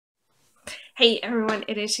Hey everyone,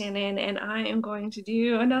 it is Shannon, and I am going to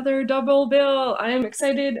do another double bill. I am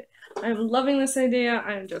excited. I'm loving this idea.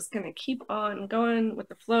 I'm just going to keep on going with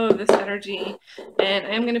the flow of this energy, and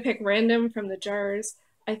I'm going to pick random from the jars.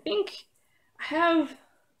 I think I have,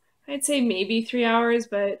 I'd say maybe 3 hours,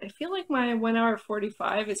 but I feel like my 1 hour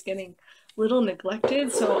 45 is getting a little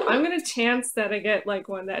neglected, so I'm going to chance that I get like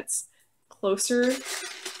one that's closer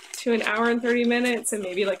to an hour and 30 minutes and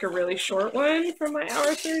maybe like a really short one for my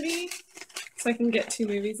hour 30. So I can get 2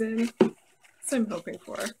 movies in. That's what I'm hoping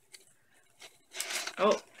for.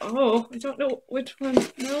 Oh, I don't know which one.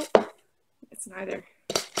 No, it's neither.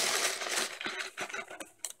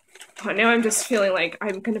 Oh, now I'm just feeling like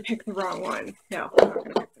I'm gonna pick the wrong one. No, I'm not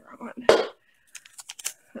gonna pick the wrong one.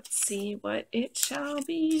 Let's see what it shall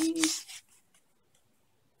be.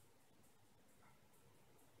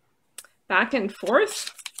 Back and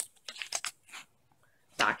forth.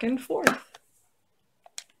 Back and forth.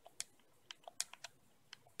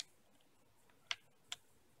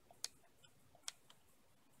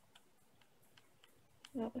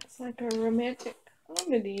 That looks like a romantic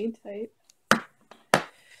comedy type.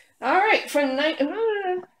 All right, from night. Is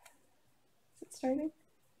it starting?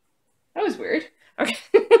 That was weird. Okay,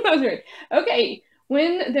 that was weird. Okay,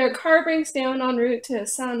 when their car breaks down en route to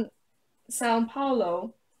Sao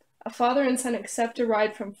Paulo, a father and son accept a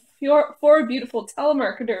ride from four beautiful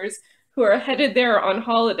telemarketers who are headed there on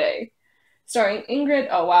holiday. Starring Ingrid.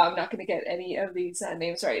 Oh wow, I'm not going to get any of these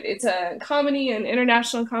names right. It's a comedy, an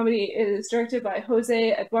international comedy. It is directed by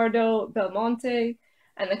Jose Eduardo Belmonte,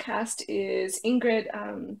 and the cast is Ingrid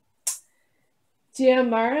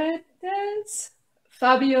Guimarães,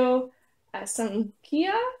 Fabio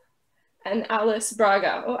Asanquia, and Alice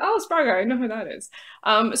Braga. Oh, Alice Braga, I know who that is.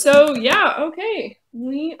 So yeah, okay.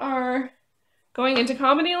 We are going into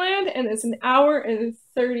comedy land, and it's an hour and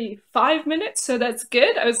 35 minutes, so that's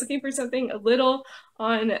good. I was looking for something a little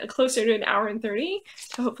on closer to an hour and 30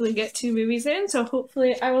 to hopefully get 2 movies in, so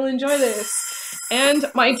hopefully I will enjoy this. And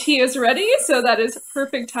my tea is ready, so that is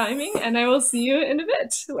perfect timing, and I will see you in a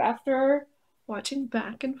bit after watching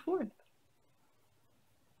Back and Forth.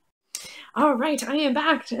 All right, I am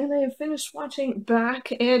back, and I have finished watching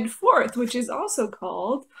Back and Forth, which is also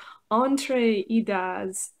called Entre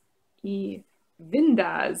Idas e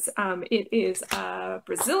Vindas. It is a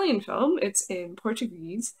Brazilian film. It's in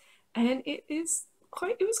Portuguese, and it was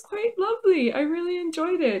quite lovely. I really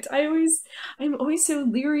enjoyed it. I'm always so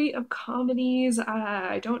leery of comedies.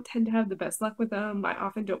 I don't tend to have the best luck with them. I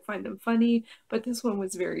often don't find them funny, but this one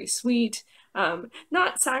was very sweet.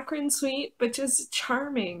 Not saccharine sweet, but just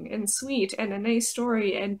charming and sweet and a nice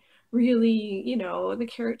story, and really, the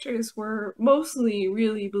characters were mostly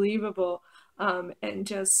really believable, and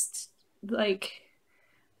just like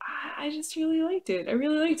I just really liked it. I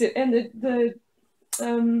really liked it, and the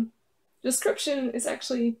description is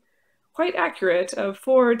actually quite accurate of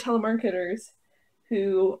 4 telemarketers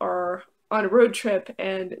who are on a road trip,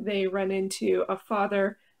 and they run into a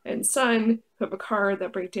father and son who have a car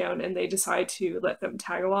that break down, and they decide to let them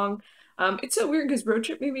tag along. It's so weird because road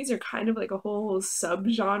trip movies are kind of like a whole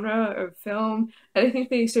subgenre of film, and I think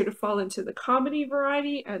they sort of fall into the comedy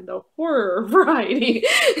variety and the horror variety.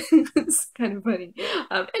 It's kind of funny.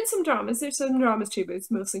 And some dramas. There's some dramas too, but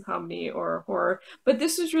it's mostly comedy or horror. But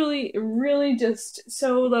this was really, really just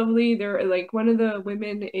so lovely. They're like, one of the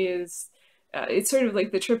women is, it's sort of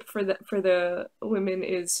like the trip for the women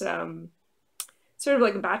is sort of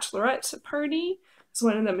like a bachelorette party. So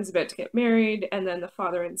one of them is about to get married, and then the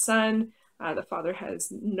father and son. The father has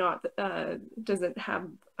not doesn't have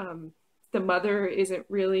the mother isn't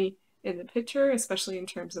really in the picture, especially in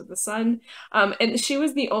terms of the son. And she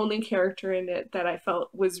was the only character in it that I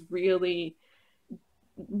felt was really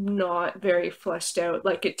not very fleshed out.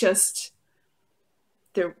 Like it just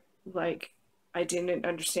there like I didn't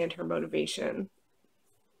understand her motivation.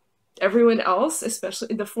 Everyone else,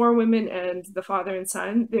 especially the 4 women and the father and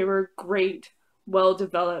son, they were great,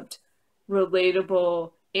 well-developed,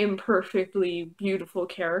 relatable, imperfectly beautiful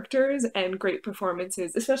characters and great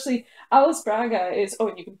performances. Especially Alice Braga is, oh,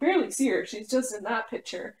 and you can barely see her. She's just in that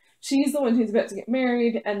picture. She's the one who's about to get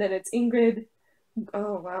married, and then it's Ingrid.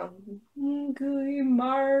 Oh wow, Guimarães,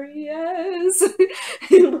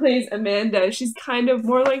 who plays Amanda. She's kind of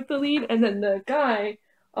more like the lead, and then the guy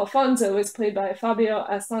Alfonso is played by Fabio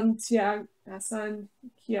Asanquia.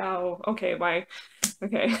 Okay, why?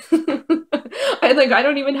 Okay.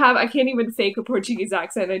 I can't even fake a Portuguese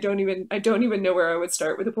accent. I don't even know where I would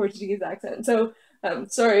start with a Portuguese accent. So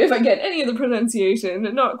sorry if I get any of the pronunciation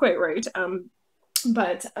not quite right.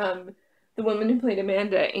 But the woman who played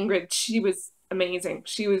Amanda, Ingrid, she was amazing.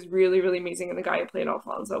 She was really, really amazing, and the guy who played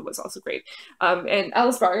Alfonso was also great. And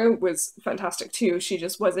Alice Braga was fantastic too. She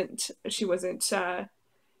just wasn't. She wasn't. I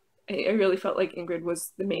really felt like Ingrid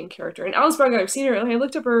was the main character. And Alice Braga, I've seen her. Like, I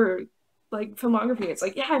looked up her like filmography. It's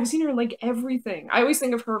like, yeah, I've seen her in like everything. I always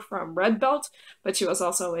think of her from Redbelt, but she was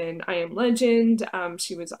also in I Am Legend.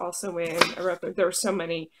 She was also in. There were so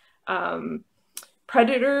many.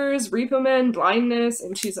 Predators, Repo Men, Blindness,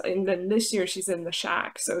 and then this year she's in The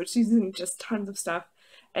Shack. So she's in just tons of stuff.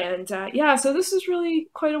 And yeah, so this is really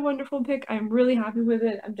quite a wonderful pick. I'm really happy with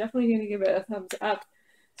it. I'm definitely going to give it a thumbs up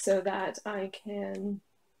so that I can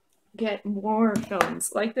get more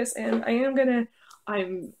films like this. And I'm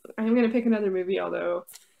gonna pick another movie, although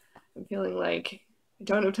I'm feeling like I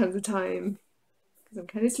don't have tons of time because I'm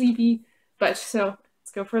kind of sleepy. But so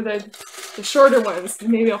let's go for the shorter ones.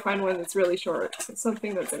 Maybe I'll find one that's really short. So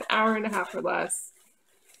something that's an hour and a half or less.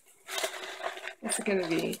 What's it gonna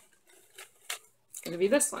be? It's gonna be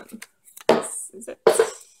this one. This is it.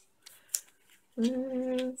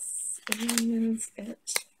 This is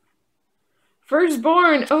it.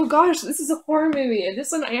 Firstborn. Oh gosh, this is a horror movie. And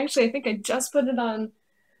this one, I think I just put it on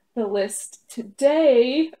the list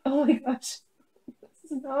today. Oh my gosh.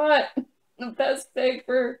 This is not the best pick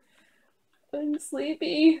for I'm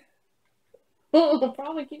sleepy. It'll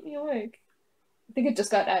probably keep me awake. I think it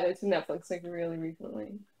just got added to Netflix like really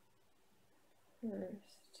recently. First.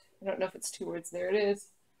 I don't know if it's 2 words. There it is.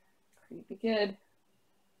 Creepy kid.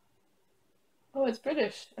 Oh, it's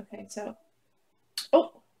British. Okay, so.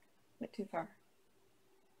 Oh! Went too far.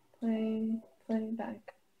 Play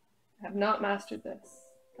back. I have not mastered this.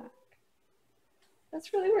 Back.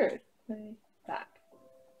 That's really weird. Play back.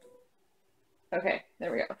 Okay,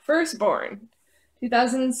 there we go. Firstborn.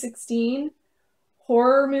 2016.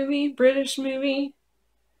 Horror movie, British movie.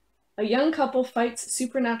 A young couple fights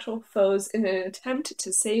supernatural foes in an attempt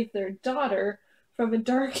to save their daughter from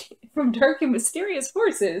dark and mysterious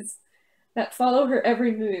forces that follow her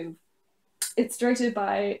every move. It's directed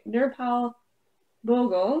by Nirpal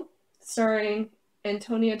Bogle, starring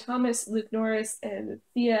Antonia Thomas, Luke Norris, and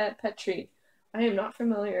Thea Petrie. I am not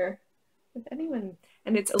familiar with anyone.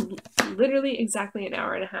 And it's literally exactly an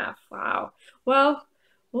hour and a half. Wow. Well,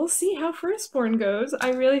 we'll see how Firstborn goes.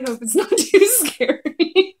 I really hope it's not too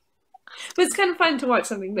scary. But it's kind of fun to watch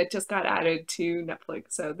something that just got added to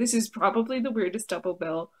Netflix. So this is probably the weirdest double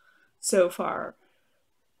bill so far.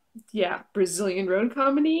 Yeah, Brazilian road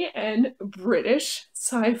comedy and British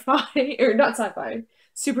sci-fi, or not sci-fi,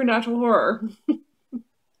 supernatural horror.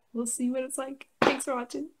 We'll see what it's like. Thanks for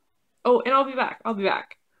watching. Oh, and I'll be back.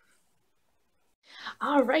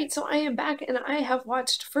 All right, so I am back and I have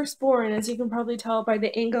watched Firstborn, as you can probably tell by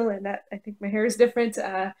the angle and that I think my hair is different.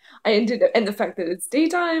 And the fact that it's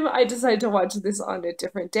daytime, I decided to watch this on a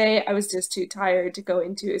different day. I was just too tired to go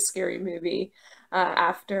into a scary movie.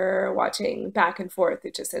 After watching back and forth,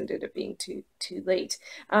 it just ended up being too late.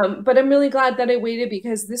 But I'm really glad that I waited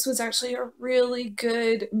because this was actually a really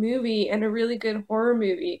good movie and a really good horror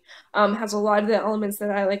movie. Has a lot of the elements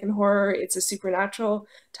that I like in horror. It's a supernatural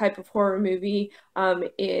type of horror movie.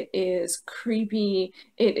 It is creepy,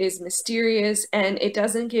 it is mysterious, and it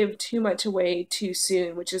doesn't give too much away too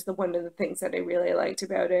soon, which is one of the things that I really liked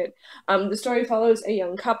about it. The story follows a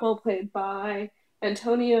young couple played by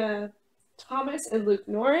Antonia Thomas and Luke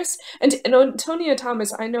Norris. And Antonia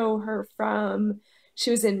Thomas, I know her from, she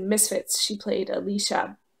was in Misfits. She played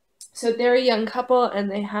Alicia. So they're a young couple and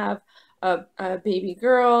they have a baby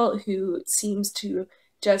girl who seems to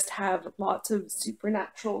just have lots of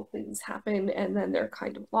supernatural things happen, and then they're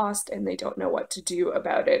kind of lost and they don't know what to do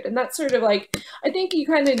about it. And that's sort of like, I think you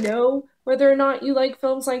kind of know whether or not you like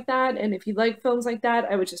films like that, and if you like films like that,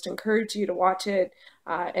 I would just encourage you to watch it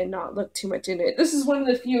and not look too much into it. This is one of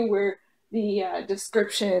the few where the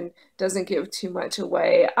description doesn't give too much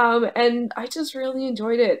away. And I just really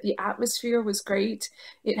enjoyed it. The atmosphere was great.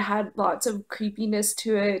 It had lots of creepiness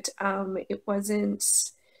to it. It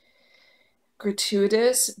wasn't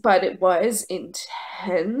gratuitous, but it was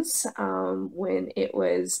intense when it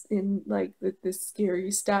was in like the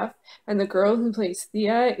scary stuff. And the girl who plays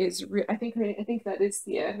Thea is, I think that is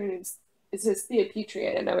Thea. Her name's, it says Thea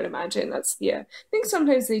Petrie, and I would imagine that's Thea. I think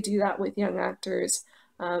sometimes they do that with young actors.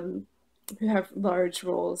 Who have large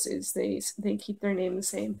roles, is they keep their name the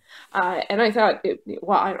same. And I thought,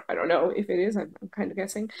 well, I don't know if it is, I'm kind of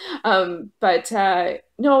guessing. But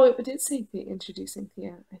no, it did say the introducing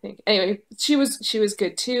Thea, I think. Anyway, she was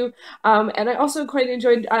good too. And I also quite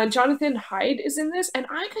enjoyed, Jonathan Hyde is in this, and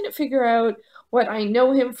I couldn't figure out what I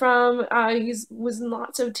know him from. He was in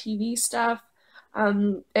lots of TV stuff,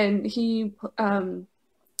 and he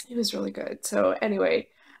was really good. So anyway,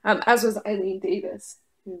 as was Eileen Davis.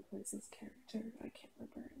 who plays this character? I can't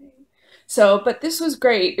remember her name. So, but this was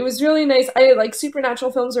great. It was really nice. I like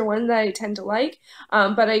supernatural films are one that I tend to like,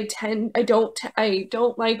 but I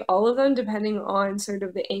don't like all of them depending on sort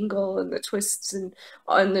of the angle and the twists and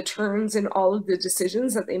on the turns and all of the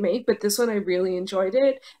decisions that they make. But this one I really enjoyed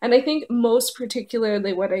it, and I think most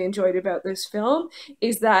particularly what I enjoyed about this film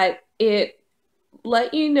is that it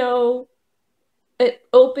let you know it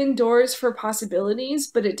opened doors for possibilities,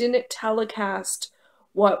 but it didn't telecast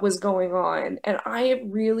what was going on. And I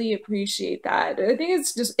really appreciate that. I think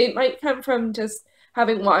it's just, it might come from just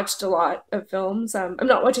having watched a lot of films. I'm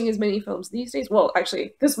not watching as many films these days. Well,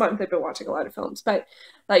 actually, this month I've been watching a lot of films, but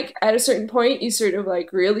like at a certain point, you sort of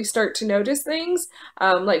like really start to notice things,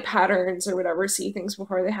 like patterns or whatever, see things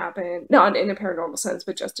before they happen. Not in a paranormal sense,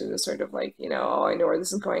 but just in a sort of like, oh, I know where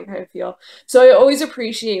this is going kind of feel. So I always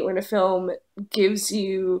appreciate when a film gives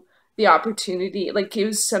you the opportunity, like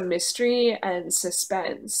gives some mystery and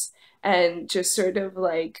suspense and just sort of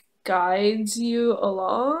like guides you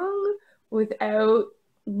along without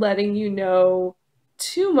letting you know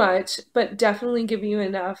too much, but definitely giving you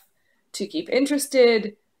enough to keep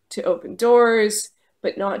interested, to open doors,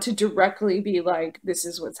 but not to directly be like, this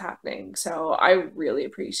is what's happening. So I really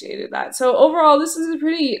appreciated that. So overall, this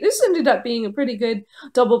ended up being a pretty good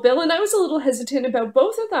double bill. And I was a little hesitant about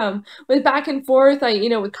both of them. With back and forth,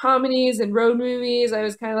 with comedies and road movies, I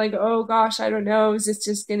was kind of like, oh gosh, I don't know. Is this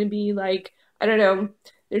just going to be like, I don't know.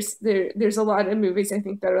 There's a lot of movies I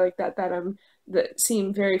think that are like that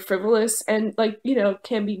seem very frivolous and like,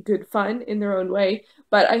 can be good fun in their own way.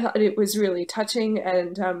 But I thought it was really touching,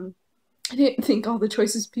 and I didn't think all the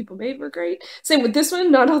choices people made were great. Same with this one,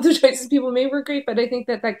 not all the choices people made were great, but I think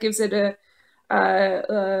that gives it a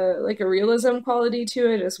like a realism quality to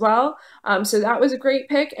it as well. So that was a great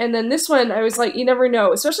pick. And then this one, I was like, you never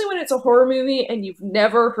know, especially when it's a horror movie and you've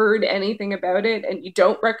never heard anything about it and you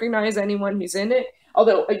don't recognize anyone who's in it.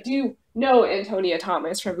 Although I do know Antonia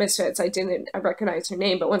Thomas from Misfits. I didn't recognize her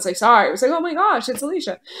name, but once I saw her, I was like, oh my gosh, it's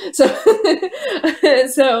Alicia. So,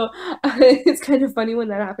 so it's kind of funny when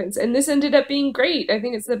that happens. And this ended up being great. I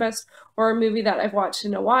think it's the best horror movie that I've watched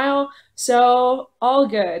in a while. So all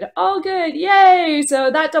good, yay!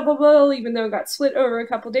 So that double bill, even though it got split over a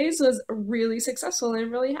couple days, was really successful and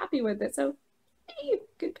I'm really happy with it. So hey,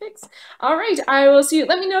 good picks. All right, I will see you.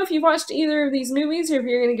 Let me know if you've watched either of these movies or if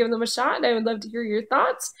you're going to give them a shot. I would love to hear your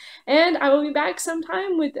thoughts. And I will be back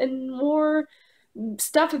sometime with more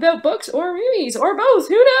stuff about books or movies or both.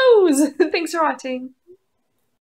 Who knows? Thanks for watching.